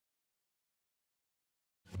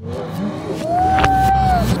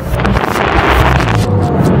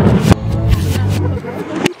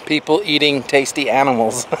People eating tasty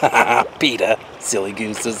animals. PETA, silly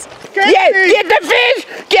gooses. Get the fish!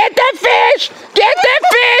 Get the fish! Get the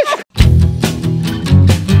fish!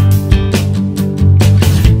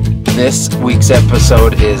 This week's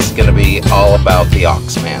episode is gonna be all about the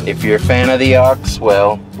ox, man. If you're a fan of the ox,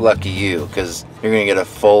 well, lucky you, because you're gonna get a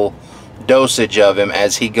full dosage of him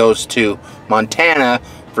as he goes to Montana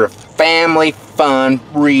for a family fun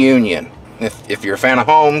reunion. If you're a fan of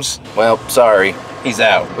Holmes, well, sorry, he's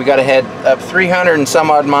out. We gotta head up 300 and some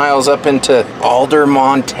odd miles up into Alder,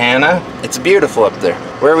 Montana. It's beautiful up there.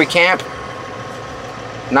 Where we camp?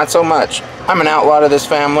 Not so much. I'm an outlaw to this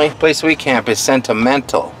family. The place we camp is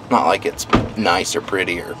sentimental. Not like it's nice or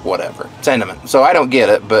pretty or whatever. Sentiment. So I don't get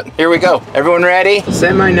it, but here we go. Everyone ready?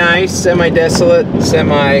 Semi-nice, semi-desolate,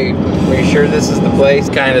 semi... Are you sure this is the place?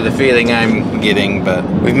 Kind of the feeling I'm getting, but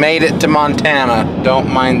we've made it to Montana.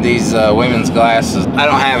 Don't mind these women's glasses. I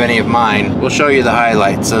don't have any of mine. We'll show you the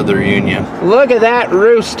highlights of the reunion. Look at that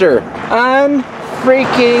rooster.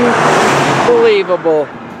 Unfreaking believable.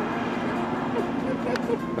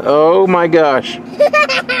 Oh my gosh.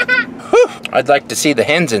 I'd like to see the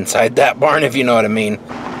hens inside that barn, if you know what I mean.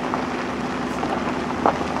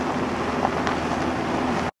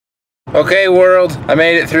 Okay, world, I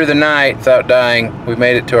made it through the night without dying. We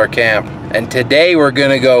made it to our camp. And today we're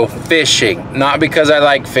gonna go fishing. Not because I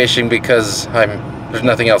like fishing, because there's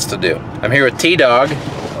nothing else to do. I'm here with T-Dog.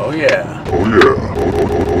 Oh yeah. Oh yeah.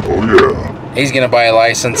 Oh yeah. He's gonna buy a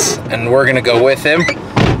license and we're gonna go with him.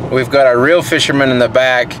 We've got our real fisherman in the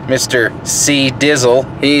back, Mr. C. Dizzle.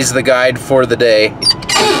 He's the guide for the day.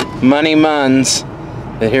 Money Muns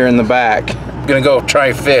here in the back. Gonna go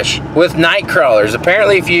try fish with night crawlers.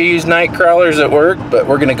 Apparently if you use night crawlers at work, but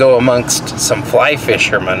we're gonna go amongst some fly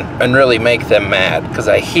fishermen and really make them mad, because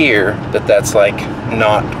I hear that that's like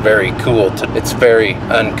not very cool. It's very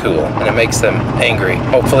uncool and it makes them angry.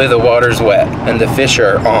 Hopefully the water's wet and the fish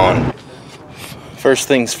are on. First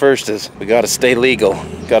things first is we gotta stay legal.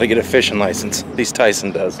 Gotta get a fishing license. At least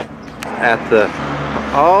Tyson does. At the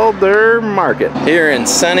Alder Market here in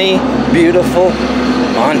sunny, beautiful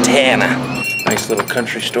Montana. Nice little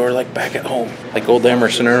country store like back at home. Like old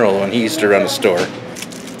Emerson Earl when he used to run a store.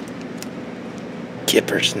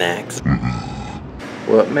 Kipper snacks.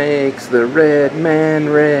 What makes the red man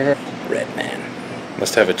red? Red man.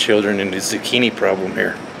 Must have a children and a zucchini problem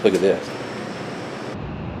here. Look at this.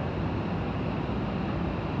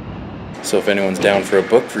 So if anyone's down for a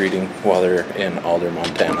book reading while they're in Alder,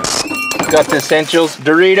 Montana. Got the essentials.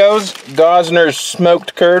 Doritos, Gosner's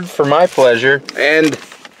smoked curd for my pleasure, and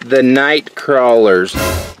the night crawlers.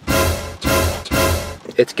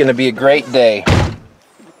 It's gonna be a great day.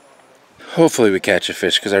 Hopefully we catch a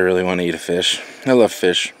fish, because I really want to eat a fish. I love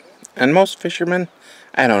fish. And most fishermen,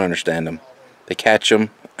 I don't understand them. They catch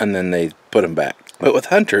them and then they put them back. But with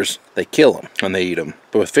hunters, they kill them and they eat them.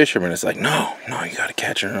 But with fishermen, it's like, no, you gotta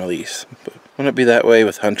catch and release. But wouldn't it be that way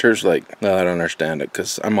with hunters? Like, no, I don't understand it,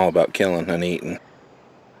 because I'm all about killing and eating.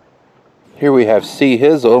 Here we have C.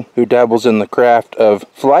 Hizzle, who dabbles in the craft of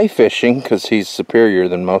fly fishing, because he's superior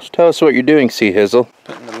than most. Tell us what you're doing, C. Hizzle.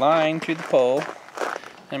 Putting the line through the pole.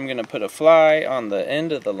 I'm gonna put a fly on the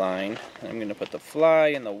end of the line. I'm gonna put the fly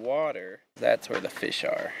in the water. That's where the fish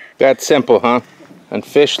are. That's simple, huh? And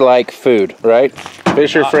fish like food, right?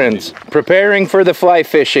 Fish are friends. Preparing for the fly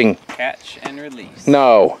fishing. Catch and release.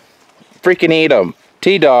 No. Freaking eat them.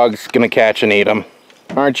 T-Dog's gonna catch and eat them.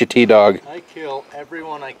 Aren't you, T-Dog? I kill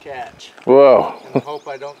everyone I catch. Whoa. And hope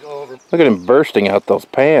I don't go over. Look at him bursting out those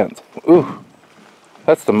pans. Ooh.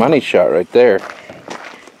 That's the money shot right there.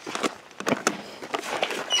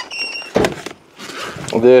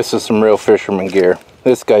 This is some real fisherman gear.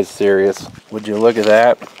 This guy's serious. Would you look at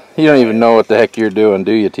that? You don't even know what the heck you're doing,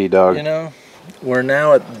 do you, T-Dog? You know, we're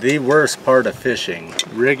now at the worst part of fishing.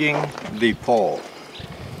 Rigging the pole.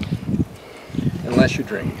 Unless you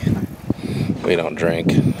drink. We don't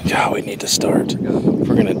drink. God, we need to start. If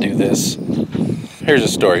we're gonna do this. Here's a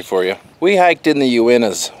story for you. We hiked in the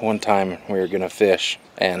Ennis one time. We were gonna fish.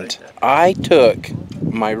 And I took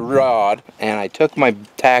my rod and I took my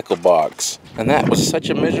tackle box. And that was such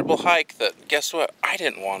a miserable hike that, guess what? I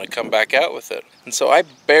didn't want to come back out with it. And so I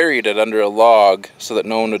buried it under a log so that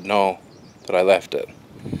no one would know that I left it.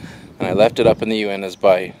 And I left it up in the Ennis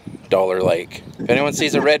by Dollar Lake. If anyone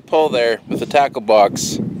sees a red pole there with a tackle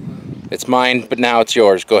box, it's mine, but now it's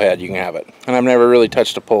yours. Go ahead, you can have it. And I've never really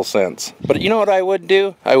touched a pole since. But you know what I would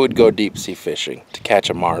do? I would go deep sea fishing to catch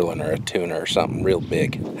a marlin or a tuna or something real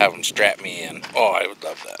big. Have them strap me in. Oh, I would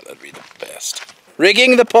love that. That'd be the best.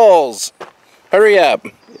 Rigging the poles. Hurry up.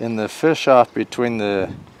 In the fish off between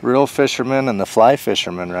the real fisherman and the fly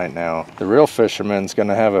fisherman right now. The real fisherman's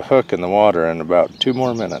gonna have a hook in the water in about 2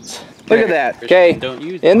 more minutes. Look at that. Okay,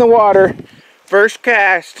 in the water, first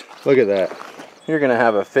cast. Look at that. You're gonna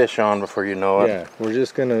have a fish on before you know it. Yeah, we're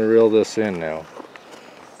just gonna reel this in now.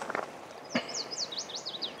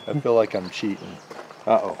 I feel like I'm cheating.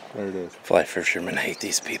 Uh-oh, there it is. Fly fishermen hate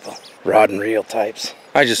these people. Rod and reel types.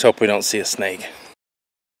 I just hope we don't see a snake.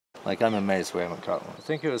 Like, I'm amazed we haven't caught one. I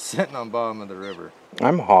think it was sitting on bottom of the river.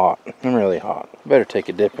 I'm hot. I'm really hot. Better take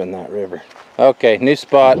a dip in that river. Okay, new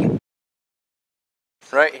spot.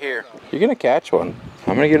 Right here. You're gonna catch one.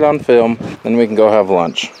 I'm gonna get it on film, then we can go have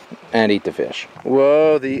lunch and eat the fish.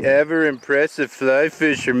 Whoa, the ever impressive fly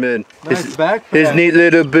fisherman. Nice backpack. His neat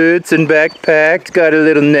little boots and backpack. Got a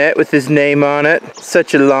little net with his name on it.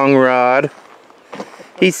 Such a long rod.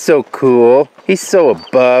 He's so cool. He's so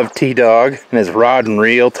above T-Dog and his rod and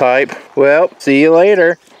reel type. Well, see you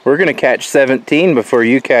later. We're gonna catch 17 before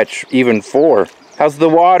you catch even 4. How's the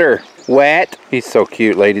water? Wet? He's so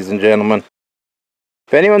cute, ladies and gentlemen.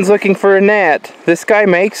 If anyone's looking for a net, this guy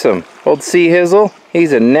makes them. Old Sea Hizzle,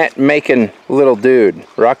 he's a net making little dude.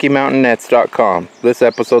 RockyMountainNets.com. This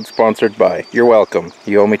episode's sponsored by. You're welcome.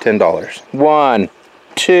 You owe me $10. 1,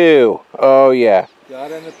 2, oh yeah.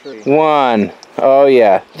 Got in the tree. 1, oh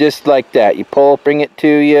yeah, just like that. You pull, bring it to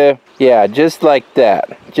you. Yeah, just like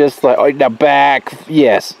that. Just like, oh, now back,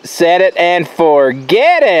 yes. Set it and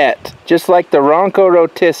forget it. Just like the Ronco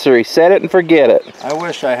rotisserie. Set it and forget it. I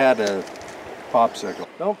wish I had a popsicle.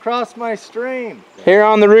 Don't cross my stream. Here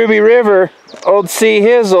on the Ruby River, old Sea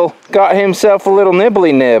Hizzle got himself a little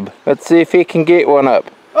nibbly nib. Let's see if he can get one up.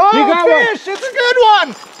 Oh, you got fish! One. It's a good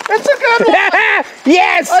one! It's a good one!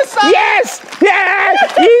 Yes! Yes! Yeah!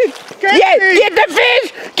 Yes! Get the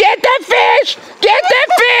fish! Get the fish! Get the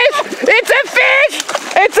fish! It's a fish!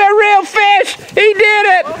 It's a real fish! He did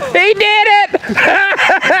it! He did it!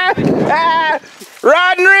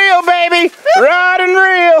 Rod and reel, baby! Rod and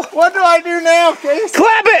reel! What do I do now, Case?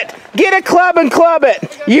 Club it! Get a club and club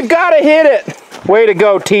it! You've got to hit it! Way to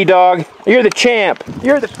go, T-Dog. You're the champ.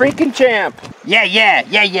 You're the freaking champ. Yeah.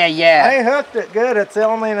 I hooked it good. It's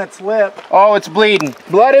only in its lip. Oh, it's bleeding.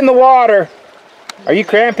 Blood in the water. Are you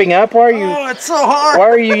cramping up? Why are you? Oh, it's so hard. Why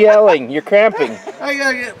are you yelling? You're cramping. I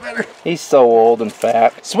gotta get better. He's so old and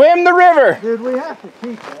fat. Swim the river. Dude, we have to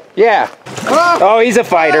keep it. Yeah. Oh, he's a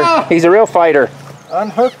fighter. Oh. He's a real fighter.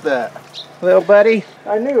 Unhook that. Little buddy.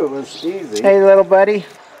 I knew it was easy. Hey, little buddy.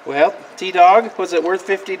 Well, T-Dog, was it worth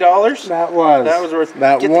 $50? That was. That was worth.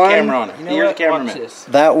 That Get one, the camera on it. You're the cameraman.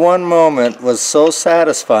 That one moment was so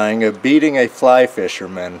satisfying of beating a fly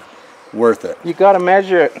fisherman. Worth it. You gotta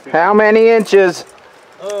measure it. How many inches?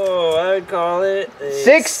 Oh, I would call it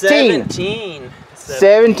 16.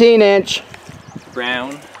 17 inch.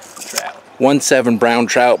 Brown trout. 1.7 brown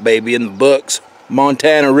trout, baby, in the books.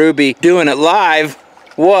 Montana Ruby doing it live.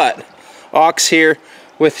 What? Ox here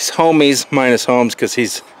with his homies, minus Holmes because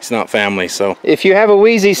he's not family. So if you have a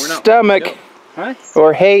wheezy stomach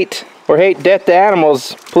or hate death to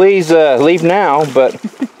animals, please leave now. But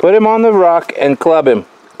put him on the rock and club him.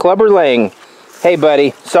 Clubber Lang. Hey,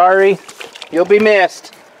 buddy. Sorry, you'll be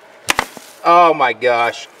missed. Oh my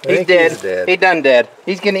gosh, he's dead. He done dead.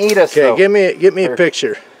 He's gonna eat us. Okay, get me a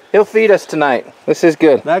picture. He'll feed us tonight. This is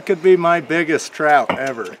good. That could be my biggest trout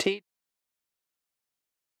ever.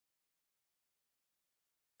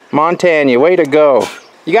 Montana, way to go.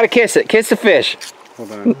 You gotta kiss it. Kiss the fish.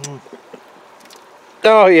 Hold on.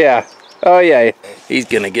 Oh yeah. Oh yeah. He's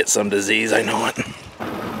gonna get some disease, I know it.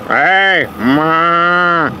 Hey,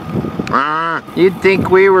 you'd think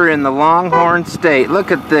we were in the Longhorn State.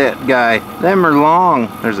 Look at that guy. Them are long.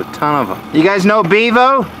 There's a ton of them. You guys know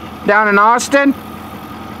Bevo down in Austin?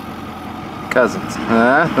 Cousins.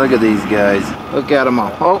 Look at these guys. Look at them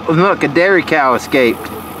all. Oh, look, a dairy cow escaped.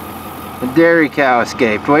 A dairy cow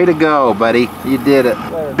escaped. Way to go, buddy. You did it.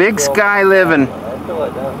 Big Sky living.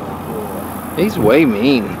 He's way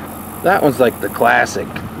mean. That one's like the classic.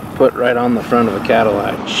 Put right on the front of a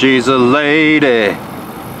Cadillac. She's a lady.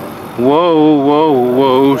 Whoa, whoa,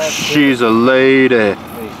 whoa. She's a lady.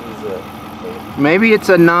 Maybe it's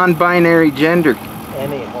a non-binary gender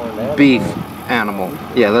beef animal.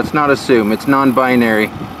 Yeah, let's not assume. It's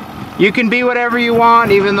non-binary. You can be whatever you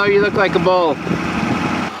want, even though you look like a bull.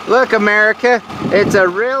 Look, America, it's a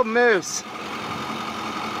real moose.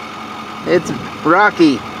 It's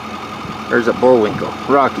Rocky. Or is it Bullwinkle?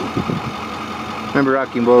 Rocky. Remember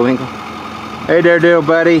Rocky and Bullwinkle? Hey there, little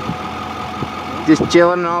buddy. Just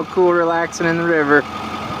chilling, all cool, relaxing in the river.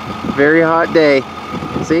 Very hot day.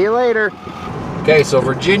 See you later. Okay, so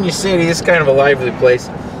Virginia City is kind of a lively place.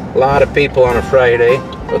 A lot of people on a Friday,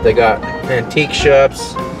 but they got antique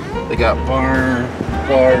shops. They got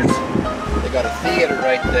bars. They got a theater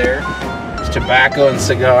right there. There's tobacco and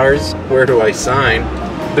cigars. Where do I sign?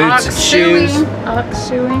 Boots and shoes. Ox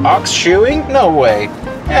shoeing. Ox shoeing? No way.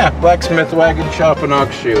 Yeah, blacksmith, wagon shop, and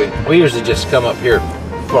ox shoeing. We usually just come up here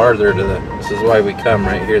farther to this is why we come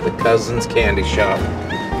right here, the Cousin's Candy Shop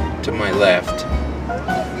to my left.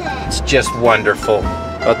 It's just wonderful.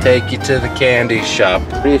 I'll take you to the candy shop.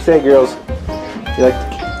 What do you say, girls? You like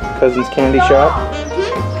the Cousin's Candy Shop?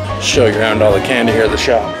 Show you around all the candy here at the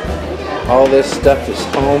shop. All this stuff is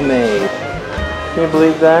homemade. Can you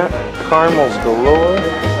believe that? Caramels galore.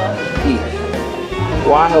 Eat.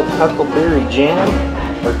 Wild huckleberry jam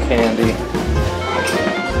or candy.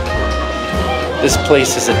 This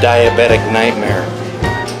place is a diabetic nightmare.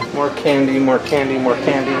 More candy, more candy, more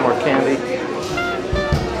candy, more candy.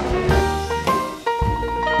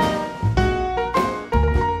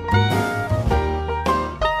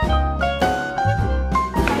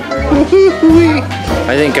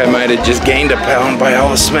 I think I might have just gained a pound by all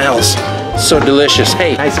the smells. So delicious.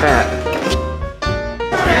 Hey, nice hat.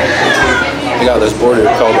 I got this border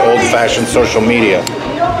called Old Fashioned Social Media.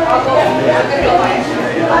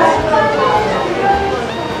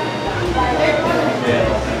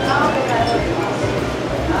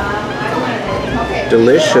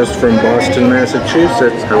 Delicious from Boston,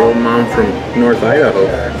 Massachusetts. Hello, Mom from North Idaho.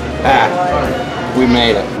 Ah, we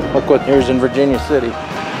made it. Look what here's in Virginia City.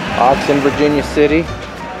 Ox in Virginia City.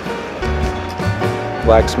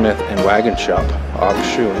 Blacksmith and wagon shop. Ox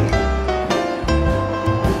shoeing.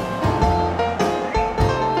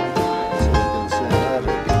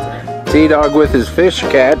 T-Dog with his fish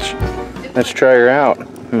catch. Let's try her out.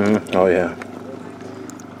 Oh yeah.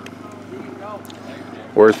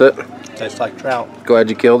 Worth it? Tastes like trout. Glad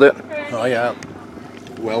you killed it? Oh yeah.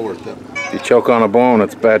 Well worth it. If you choke on a bone,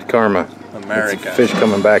 it's bad karma. America. It's fish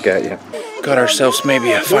coming back at you. Got ourselves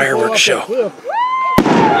maybe a fireworks show.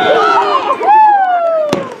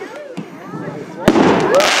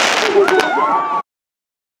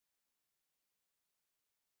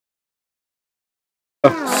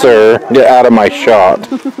 Sir, get out of my shot.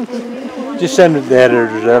 Just send it to the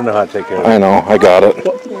editors. I don't know how to take care of it. I know, I got it.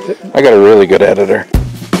 I got a really good editor.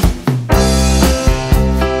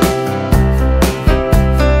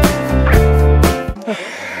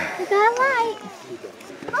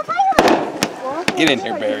 Get in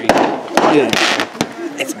here, Barry. Get in.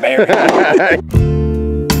 It's Barry.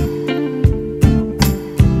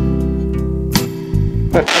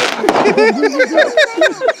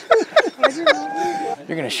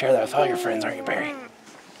 You're gonna share that with all your friends, aren't you, Barry?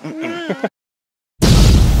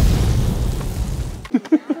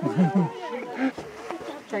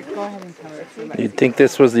 You'd think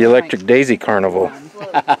this was the Electric Daisy Carnival.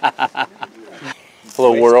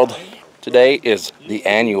 Hello, world. Today is the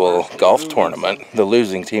annual golf tournament. The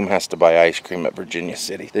losing team has to buy ice cream at Virginia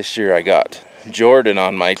City. This year I got Jordan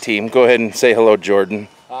on my team. Go ahead and say hello, Jordan.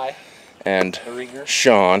 Hi. And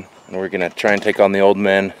Sean. And we're gonna try and take on the old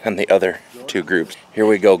men and the other two groups. Here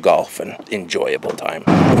we go, golfing. Enjoyable time.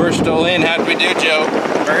 First hole in, how'd we do, Joe?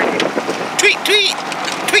 Birdie. Tweet, tweet,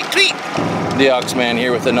 tweet, tweet. The Oxman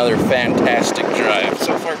here with another fantastic drive.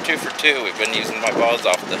 So far 2 for 2. We've been using my balls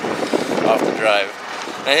off the drive.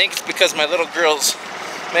 And I think it's because my little girls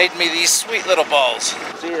made me these sweet little balls.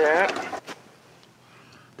 See that?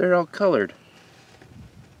 They're all colored.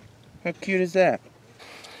 How cute is that?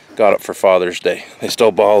 Got it for Father's Day. They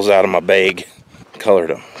stole balls out of my bag,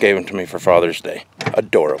 colored them, gave them to me for Father's Day.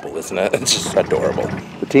 Adorable, isn't it? It's just adorable.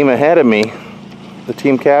 The team ahead of me, the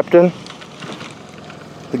team captain,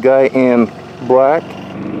 the guy in black,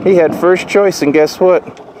 he had first choice, and guess what?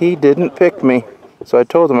 He didn't pick me. So I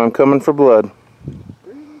told him I'm coming for blood.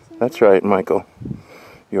 That's right, Michael.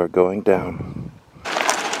 You are going down.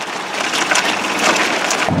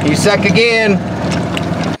 You suck again.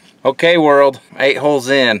 Okay, world, 8 holes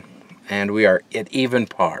in, and we are at even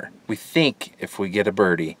par. We think if we get a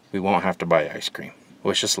birdie, we won't have to buy ice cream.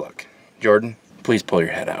 Wish us luck. Jordan, please pull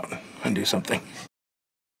your head out and do something.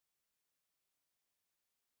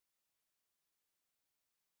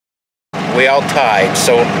 We all tied,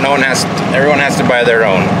 so everyone has to buy their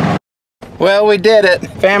own. Well, we did it.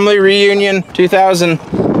 Family reunion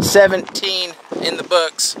 2017 in the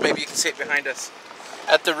books. Maybe you can see it behind us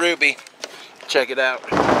at the Ruby. Check it out.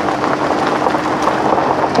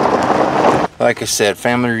 Like I said,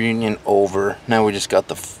 family reunion over. Now we just got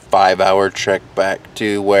the 5-hour trek back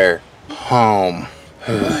to where? Home.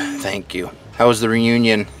 Thank you. How was the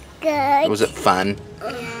reunion? Good. Was it fun?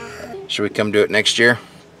 Should we come do it next year?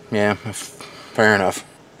 Yeah, fair enough.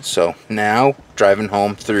 So now driving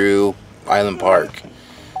home through Island Park,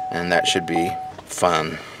 and that should be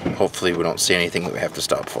fun. Hopefully we don't see anything that we have to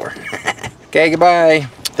stop for. Okay, goodbye.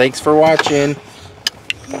 Thanks for watching.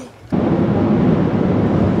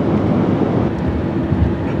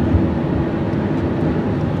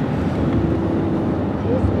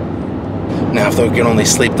 Now, if they can only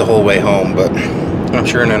sleep the whole way home, but I'm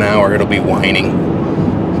sure in an hour it'll be whining.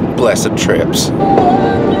 Blessed trips.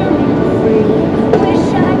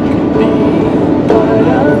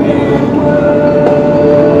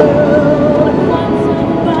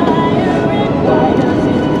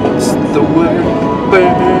 What's the word?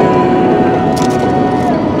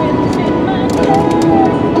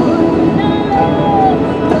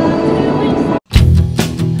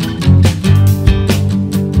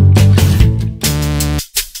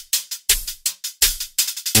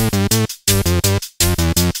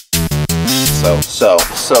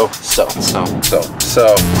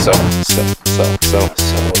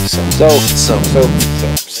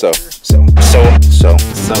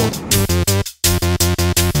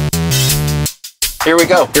 Here we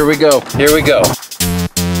go. Here we go. Here we go.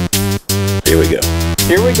 Here we go.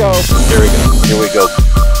 Here we go. Here we go. Here we go.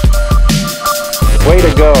 Way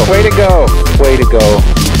to go. Way to go. Way to go.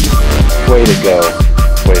 Way to go.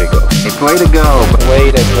 Way to go. It's way to go.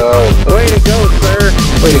 Way to go. Way to go, sir.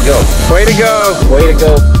 Way to go. Way to go. Way to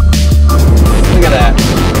go. Look at that.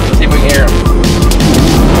 See if we can hear him.